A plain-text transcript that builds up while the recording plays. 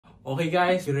Okay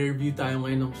guys, i-review tayo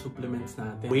ngayon ng supplements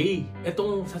natin. Whey!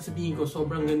 Itong sasabihin ko,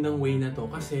 sobrang gandang whey na to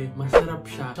kasi masarap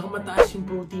siya. Tsaka mataas yung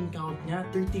protein count niya,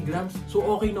 30 grams. So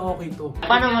okay na okay to.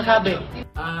 Paano masabi?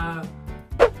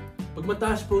 Pag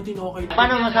mataas protein, okay to.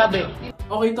 Paano masabi?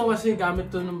 Okay to kasi gamit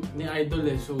to ni Idol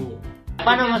eh, so...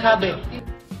 Paano masabi?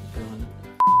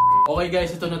 Okay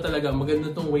guys, ito na talaga.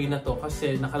 Maganda tong whey na to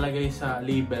kasi nakalagay sa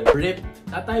label, ripped.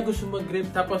 Tayo gusto mag-rip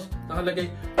tapos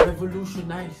nakalagay,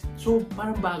 revolutionized. So,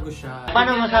 parang bago siya.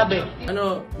 Paano masabi?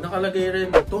 Nakalagay rin,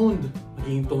 toned.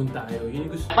 Magiging toned tayo. Yun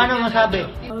yung gusto. Paano masabi?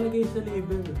 Nakalagay sa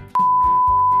label.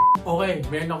 Okay,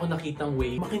 meron ako nakitang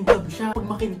whey. Makintab siya. Pag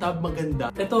makintab,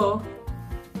 maganda. Ito,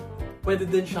 pwede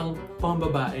din siyang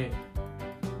pambabae.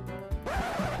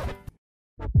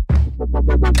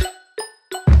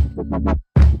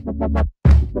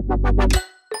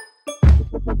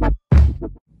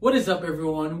 What is up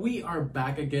everyone? We are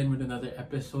back again with another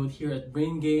episode here at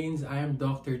Brain Gainz. I am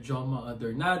Dr. Joma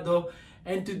Adornado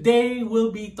and today we'll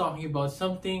be talking about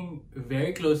something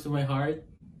very close to my heart,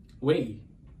 whey.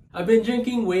 I've been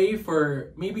drinking whey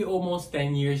for maybe almost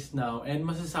 10 years now and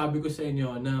masasabi ko sa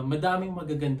inyo na madaming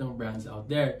magagandang brands out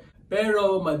there.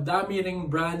 Pero madami ring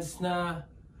brands na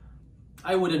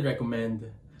I wouldn't recommend.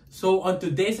 So on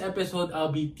today's episode,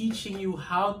 I'll be teaching you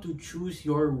how to choose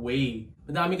your whey.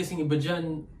 Madami kasing iba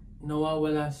dyan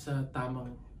nawawala sa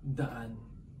tamang daan.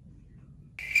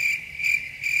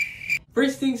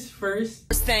 First things first,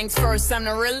 I'm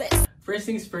the realist. First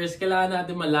things first, kailangan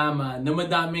natin malaman na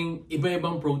madaming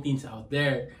iba-ibang proteins out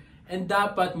there. And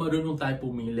dapat marunong tayo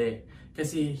pumili.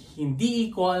 Kasi hindi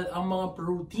equal ang mga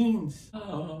proteins.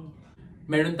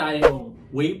 Meron tayong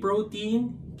whey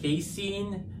protein,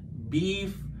 casein,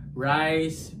 beef,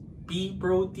 rice, pea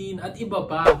protein, at iba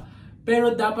pa.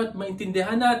 Pero dapat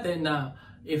maintindihan natin na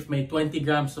if may 20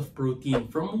 grams of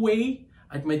protein from whey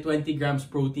at may 20 grams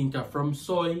protein ka from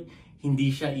soy,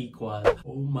 hindi siya equal.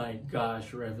 Oh my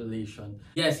gosh, revelation.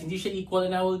 Yes, hindi siya equal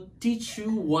and I will teach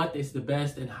you what is the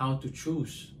best and how to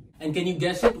choose. And can you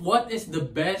guess it? What is the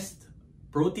best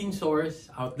protein source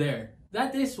out there?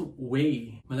 That is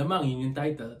whey. Malamang yun yung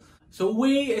title. So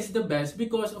whey is the best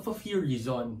because of a few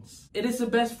reasons. It is the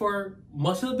best for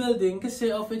muscle building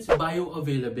kasi of its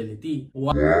bioavailability.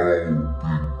 Wow!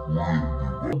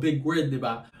 A big word, di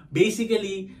ba?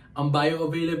 Basically, ang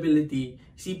bioavailability,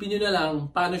 isipin nyo na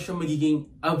lang paano siya magiging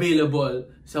available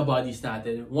sa bodies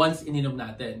natin once ininom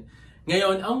natin.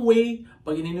 Ngayon, ang whey,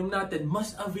 pag ininom natin,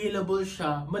 mas available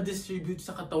siya, ma-distribute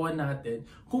sa katawan natin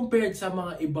compared sa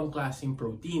mga ibang klaseng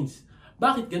proteins.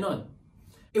 Bakit ganon?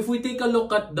 If we take a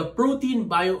look at the protein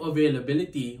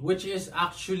bioavailability, which is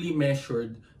actually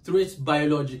measured through its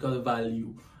biological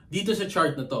value, dito sa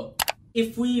chart na to.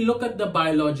 If we look at the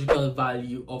biological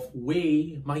value of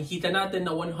whey, makikita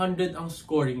natin na 100 ang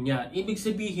scoring niya. Ibig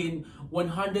sabihin,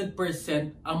 100%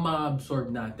 ang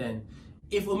ma-absorb natin.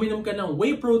 If uminom ka ng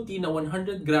whey protein na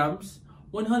 100 grams,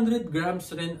 100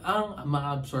 grams rin ang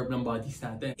ma-absorb ng bodies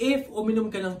natin. If uminom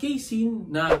ka ng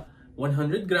casein na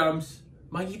 100 grams,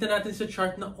 makikita natin sa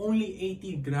chart na only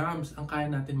 80 grams ang kaya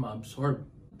natin ma-absorb.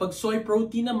 Pag soy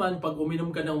protein naman, pag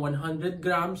uminom ka ng 100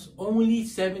 grams, only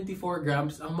 74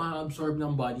 grams ang ma-absorb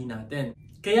ng body natin.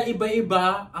 Kaya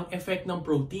iba-iba ang effect ng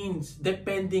proteins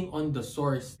depending on the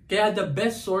source. Kaya the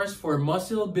best source for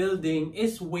muscle building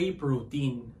is whey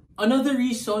protein. Another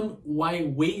reason why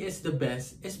whey is the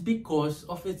best is because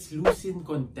of its leucine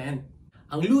content.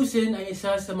 Ang leucine ay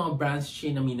isa sa mga branched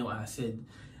chain amino acid.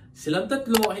 Silang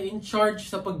tatlo ay in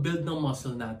charge sa pag-build ng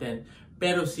muscle natin.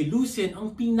 Pero si leucine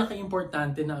ang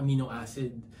pinaka-importante na amino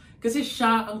acid. Kasi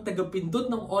siya ang tagapindot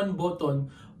ng on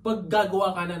button pag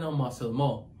gagawa ka na ng muscle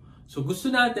mo. So gusto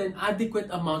natin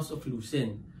adequate amounts of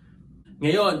leucine.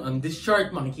 Ngayon, on this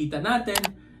chart, makikita natin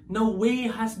na whey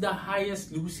has the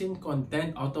highest leucine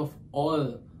content out of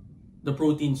all the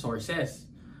protein sources.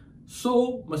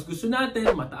 So, mas gusto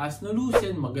natin mataas na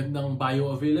leucine, magandang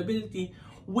bioavailability,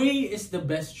 whey is the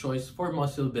best choice for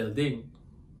muscle building.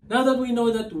 Now that we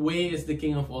know that whey is the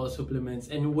king of all supplements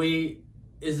and whey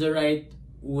is the right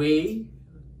way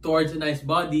towards a nice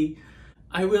body,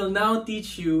 I will now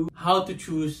teach you how to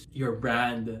choose your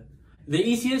brand. The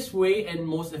easiest way and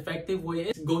most effective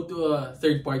way is go to a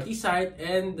third-party site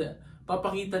and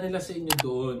papakita nila sa inyo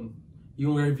doon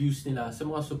yung reviews nila sa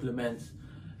mga supplements.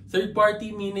 Third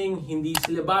party meaning hindi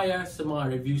sila bias sa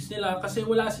mga reviews nila kasi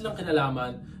wala silang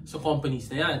kinalaman sa companies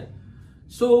na yan.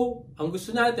 So, ang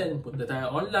gusto natin, punta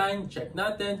tayo online, check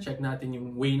natin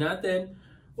yung whey natin.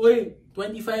 Uy,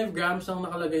 25 grams ang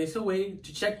nakalagay sa whey.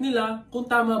 Check nila kung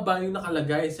tama ba yung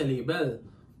nakalagay sa label.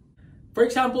 For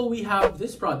example, we have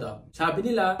this product.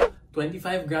 Sabi nila,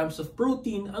 25 grams of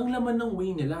protein ang laman ng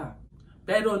whey nila.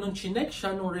 Pero nung chinek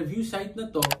siya nung review site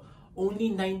na to,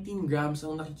 only 19 grams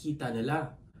ang nakikita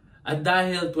nila. At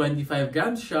dahil 25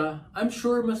 grams siya, I'm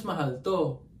sure mas mahal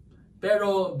to.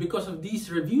 Pero because of these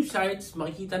review sites,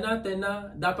 makikita natin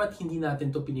na dapat hindi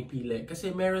natin to pinipili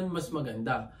kasi meron mas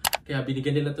maganda. Kaya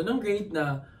binigyan nila to ng grade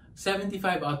na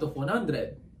 75 out of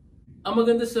 100. Ang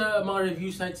maganda sa mga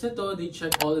review sites na to, they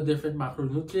check all the different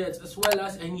macronutrients as well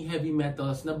as any heavy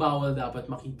metals na bawal dapat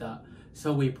makita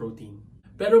sa whey protein.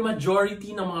 Pero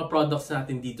majority ng mga products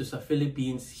natin dito sa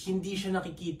Philippines, hindi siya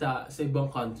nakikita sa ibang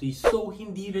countries. So,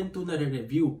 hindi rin ito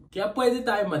nare-review. Kaya pwede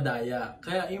tayo madaya.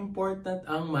 Kaya important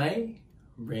ang may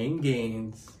Brain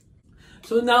Gainz.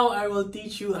 So now, I will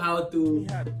teach you how to...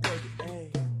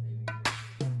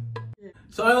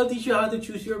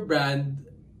 choose your brand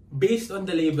based on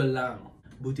the label lang.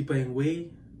 Buti pa yung whey,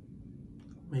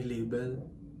 may label.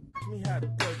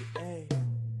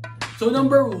 So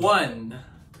number 1,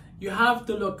 you have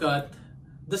to look at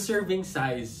the serving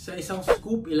size. Sa isang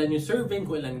scoop, ilan yung serving,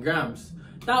 kung ilan grams.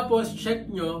 Tapos, check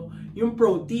nyo yung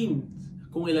protein,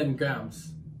 kung ilan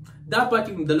grams. Dapat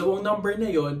yung dalawang number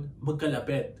na yon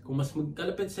magkalapit. Kung mas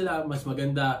magkalapit sila, mas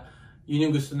maganda. Yun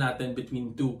yung gusto natin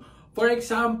between 2. For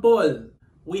example,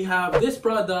 we have this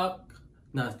product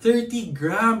na 30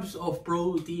 grams of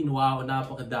protein. Wow,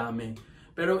 napakadami.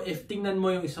 Pero if tingnan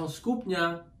mo yung isang scoop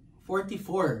niya,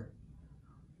 44.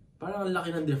 Parang ang laki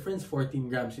ng difference, 14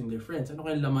 grams yung difference. Ano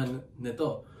kaya laman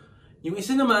nito? Yung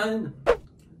isa naman,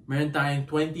 meron tayong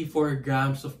 24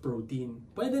 grams of protein.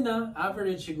 Pwede na,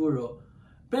 average siguro.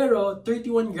 Pero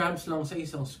 31 grams lang sa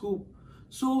isang scoop.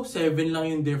 So, 7 lang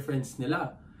yung difference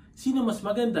nila. Sino mas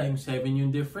maganda? Yung 7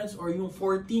 yung difference or yung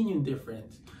 14 yung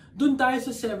difference? Doon tayo sa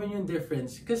 7 yung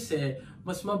difference kasi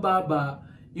mas mababa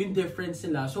yung difference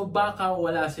nila. So, baka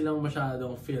wala silang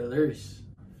masyadong fillers.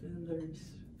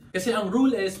 Kasi ang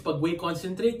rule is, pag whey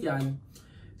concentrate yan,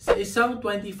 sa isang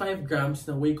 25 grams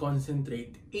na whey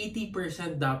concentrate,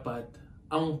 80% dapat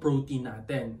ang protein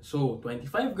natin. So,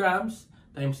 25 grams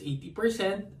times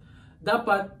 80%,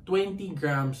 dapat 20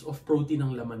 grams of protein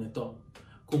ang laman nito.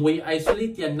 Kung whey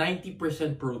isolate yan,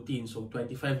 90% protein. So,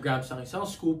 25 grams ang isang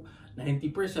scoop,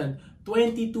 90%,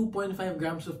 22.5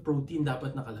 grams of protein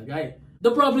dapat nakalagay.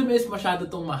 The problem is,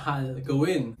 masyado tong mahal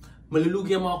gawin.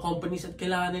 Malulugi ang mga companies at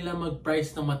kailangan nila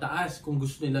mag-price ng mataas kung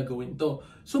gusto nila gawin to.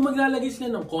 So maglalagay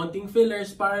sila ng konting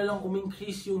fillers para lang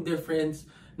um-increase yung difference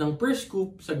ng per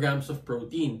scoop sa grams of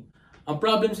protein. Ang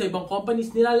problem sa ibang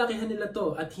companies, nilalakihan nila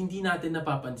to at hindi natin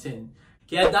napapansin.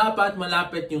 Kaya dapat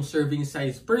malapit yung serving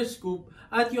size per scoop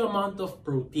at yung amount of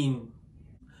protein.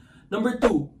 Number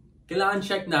 2, kailangan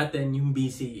check natin yung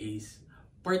BCAAs,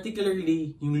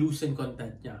 particularly yung leucine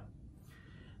content niya.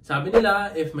 Sabi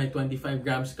nila, if may 25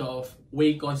 grams ka of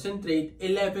whey concentrate,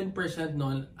 11%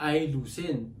 nun ay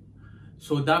leucine.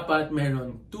 So, dapat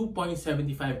meron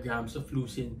 2.75 grams of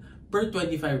leucine per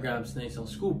 25 grams na isang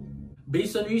scoop.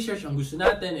 Based on research, ang gusto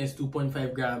natin is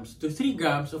 2.5 grams to 3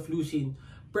 grams of leucine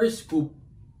per scoop.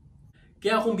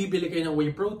 Kaya kung bibili kayo ng whey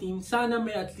protein, sana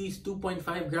may at least 2.5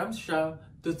 grams siya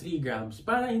to 3 grams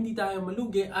para hindi tayo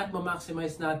malugi at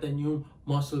ma-maximize natin yung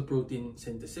muscle protein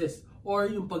synthesis or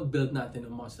yung pag-build natin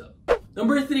ng muscle.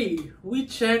 Number 3, we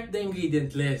check the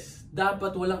ingredient list.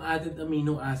 Dapat walang added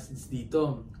amino acids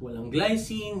dito. Walang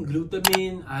glycine,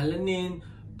 glutamine, alanine,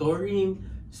 taurine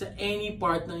sa any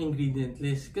part ng ingredient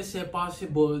list kasi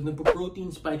possible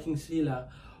nagpo-protein spiking sila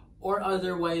or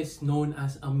otherwise known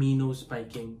as amino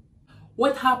spiking.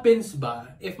 What happens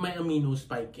ba if may amino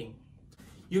spiking?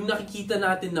 Yung nakikita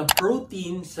natin na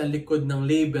protein sa likod ng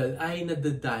label ay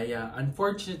nadadaya.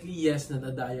 Unfortunately, yes,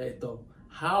 nadadaya ito.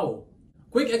 How?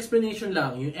 Quick explanation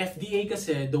lang. Yung FDA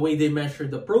kasi, the way they measure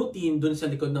the protein dun sa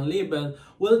likod ng label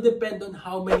will depend on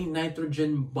how many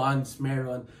nitrogen bonds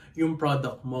meron yung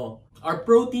product mo. Our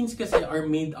proteins kasi are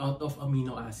made out of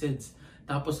amino acids.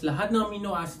 Tapos lahat ng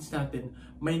amino acids natin,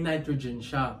 may nitrogen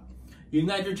siya.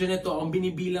 Yung nitrogen ito ang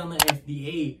binibilang ng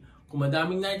FDA. Kung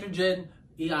madaming nitrogen,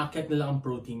 iaakit nila ang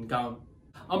protein count.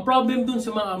 Ang problem dun sa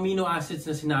mga amino acids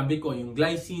na sinabi ko, yung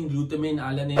glycine, glutamine,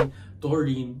 alanine,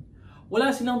 taurine,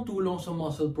 wala silang tulong sa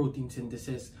muscle protein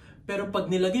synthesis. Pero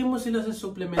pag nilagay mo sila sa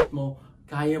supplement mo,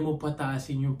 kaya mo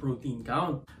pataasin yung protein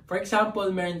count. For example,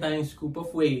 meron tayong scoop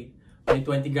of whey, may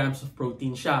 20 grams of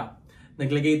protein siya.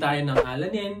 Naglagay tayo ng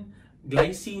alanine,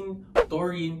 glycine,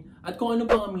 taurine, at kung ano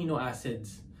pang amino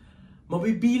acids.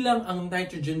 Mabibilang ang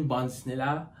nitrogen bonds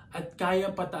nila at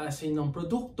kaya pataasin ng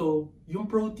produkto yung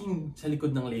protein sa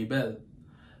likod ng label.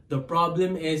 The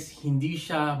problem is, hindi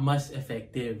siya mas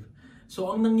effective.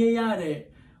 So, ang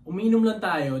nangyayari, uminom lang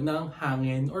tayo ng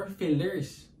hangin or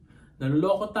fillers.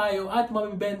 Naluloko tayo at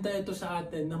mabibenta ito sa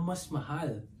atin na mas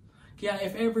mahal. Kaya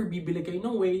if ever bibili kayo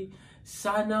ng whey,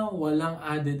 sana walang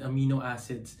added amino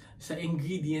acids sa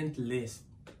ingredient list.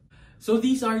 So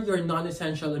these are your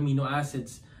non-essential amino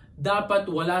acids. Dapat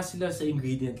wala sila sa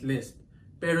ingredient list.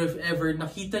 Pero if ever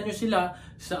nakita nyo sila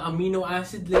sa amino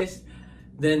acid list,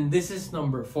 then this is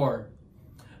number 4.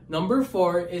 Number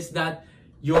 4 is that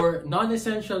your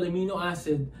non-essential amino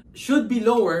acid should be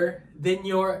lower than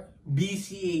your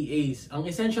BCAAs. Ang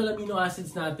essential amino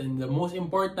acids natin, the most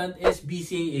important is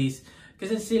BCAAs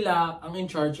kasi sila ang in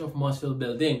charge of muscle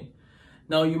building.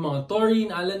 Now, yung mga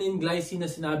taurine, alanine, glycine na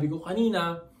sinabi ko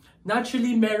kanina,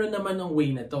 naturally, meron naman ng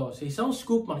whey na to. Sa isang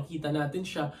scoop, makikita natin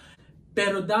siya.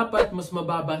 Pero dapat mas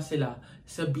mababa sila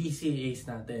sa BCAAs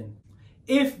natin.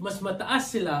 If mas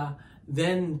mataas sila,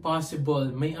 then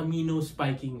possible may amino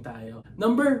spiking tayo.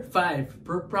 Number 5,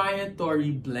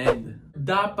 proprietary blend.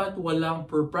 Dapat walang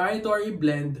proprietary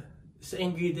blend sa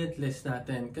ingredient list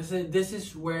natin. Kasi this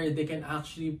is where they can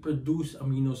actually produce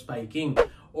amino spiking.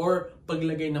 Or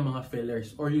paglagay ng mga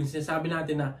fillers. Or yung sinasabi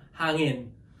natin na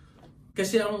hangin.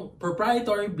 Kasi ang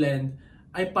proprietary blend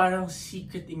ay parang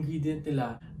secret ingredient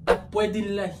nila at pwede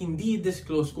nila hindi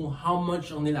disclose kung how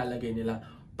much ang nilalagay nila.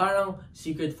 Parang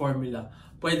secret formula.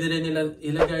 Pwede rin nila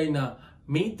ilagay na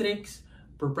matrix,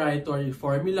 proprietary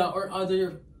formula, or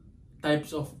other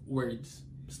types of words.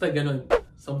 Basta ganun.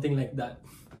 Something like that.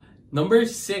 Number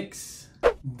 6.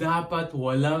 Dapat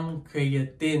walang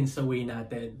creatine sa whey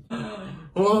natin.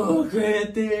 Oh,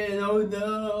 creatine! Oh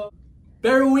no!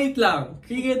 Pero wait lang,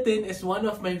 creatine is one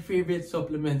of my favorite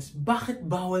supplements. Bakit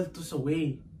bawal to sa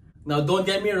whey? Now, don't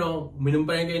get me wrong, uminom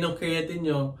pa rin kayo ng creatine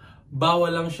nyo,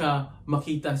 bawal lang siya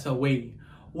makita sa whey.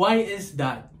 Why is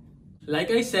that?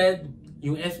 Like I said,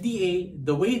 yung FDA,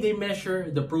 the way they measure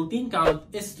the protein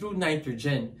count is through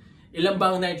nitrogen. Ilan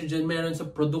ba ang nitrogen meron sa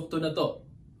produkto na to?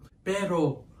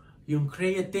 Pero, yung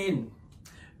creatine,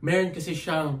 meron kasi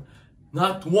siyang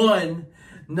not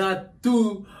 1, not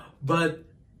 2, but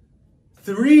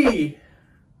 3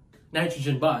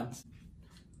 nitrogen bonds.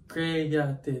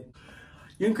 Creatine.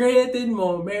 Yung creatine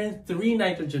mo, meron 3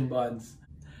 nitrogen bonds.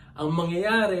 Ang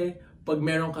mangyayari, pag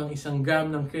meron kang 1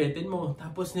 gram ng creatine mo,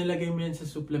 tapos nilagay mo yan sa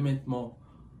supplement mo,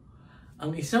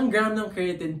 ang 1 gram ng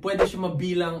creatine, pwede siya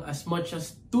mabilang as much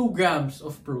as 2 grams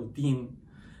of protein.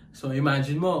 So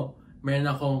imagine mo, meron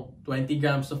akong 20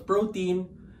 grams of protein,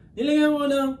 nilagay mo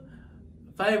ng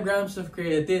 5 grams of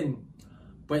creatine.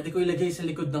 Pwede ko ilagay sa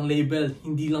likod ng label,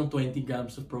 hindi lang 20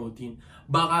 grams of protein.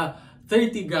 Baka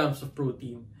 30 grams of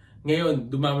protein. Ngayon,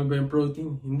 dumami ba yung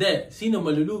protein? Hindi. Sino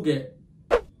malulugi?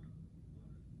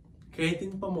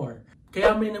 Creatine pa more.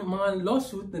 Kaya may mga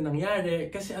lawsuit na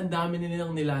nangyari kasi ang dami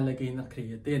nilang nilalagay na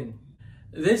creatine.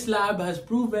 This lab has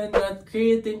proven that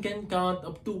creatine can count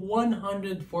up to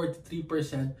 143%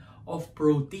 of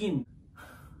protein.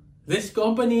 This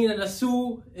company na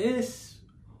na-sue is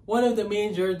one of the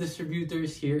major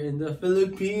distributors here in the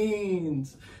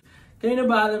Philippines. Kayo na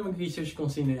bahala mag-research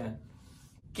kung sino yan.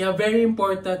 Kaya very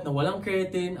important na walang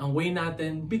creatine ang whey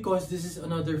natin because this is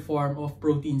another form of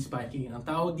protein spiking. Ang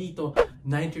tawag dito,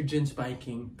 nitrogen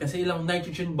spiking. Kasi ilang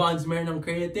nitrogen bonds meron ng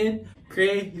creatine?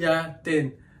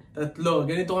 Creatine. 3.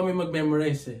 Ganito kami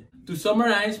mag-memorize eh. To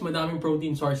summarize, madaming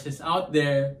protein sources out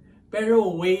there, pero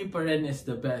whey pa rin is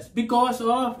the best because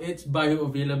of its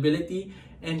bioavailability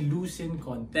and leucine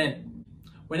content.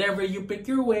 Whenever you pick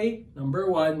your whey, number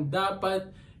 1,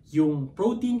 dapat yung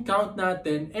protein count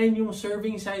natin and yung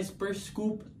serving size per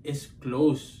scoop is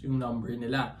close yung number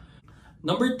nila.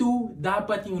 Number 2,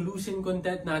 dapat yung leucine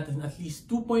content natin at least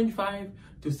 2.5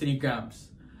 to 3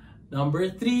 grams. Number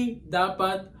 3,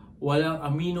 dapat walang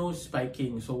amino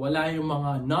spiking. So wala yung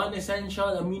mga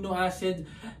non-essential amino acid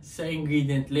sa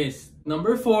ingredient list.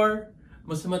 Number 4,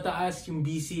 mas mataas yung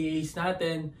BCAAs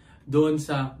natin doon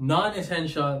sa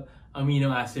non-essential amino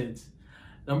acids.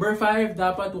 Number 5,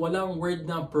 dapat walang word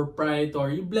na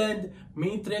proprietary blend,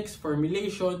 matrix,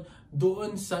 formulation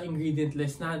doon sa ingredient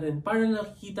list natin para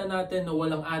nakikita natin na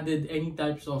walang added any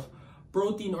types of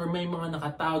protein or may mga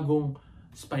nakatagong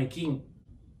spiking.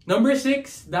 Number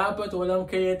 6, dapat walang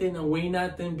creatine ang whey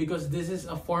natin because this is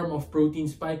a form of protein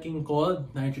spiking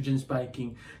called nitrogen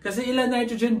spiking. Kasi ilan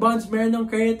nitrogen bonds meron ng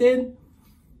creatine?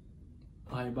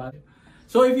 Okay ba?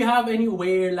 So if you have any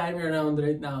whey lying around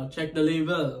right now, check the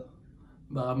label.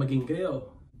 Baka maging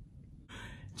kayo.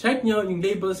 Check nyo yung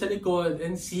label sa likod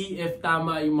and see if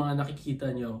tama yung mga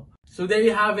nakikita nyo. So there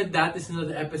you have it. That is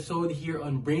another episode here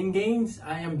on Brain Gainz.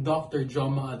 I am Dr.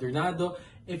 Joma Adornado.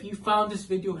 If you found this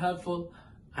video helpful,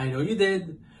 I know you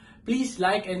did. Please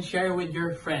like and share with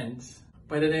your friends.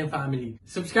 Pwede na yung family.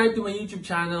 Subscribe to my YouTube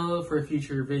channel for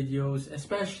future videos,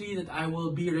 especially that I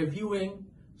will be reviewing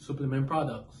supplement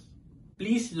products.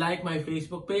 Please like my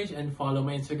Facebook page and follow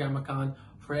my Instagram account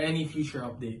for for any future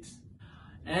updates.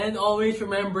 And always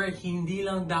remember, hindi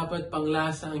lang dapat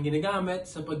panglasa ang ginagamit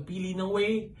sa pagpili ng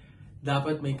whey,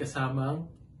 dapat may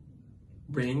kasamang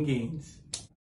Brain Gainz.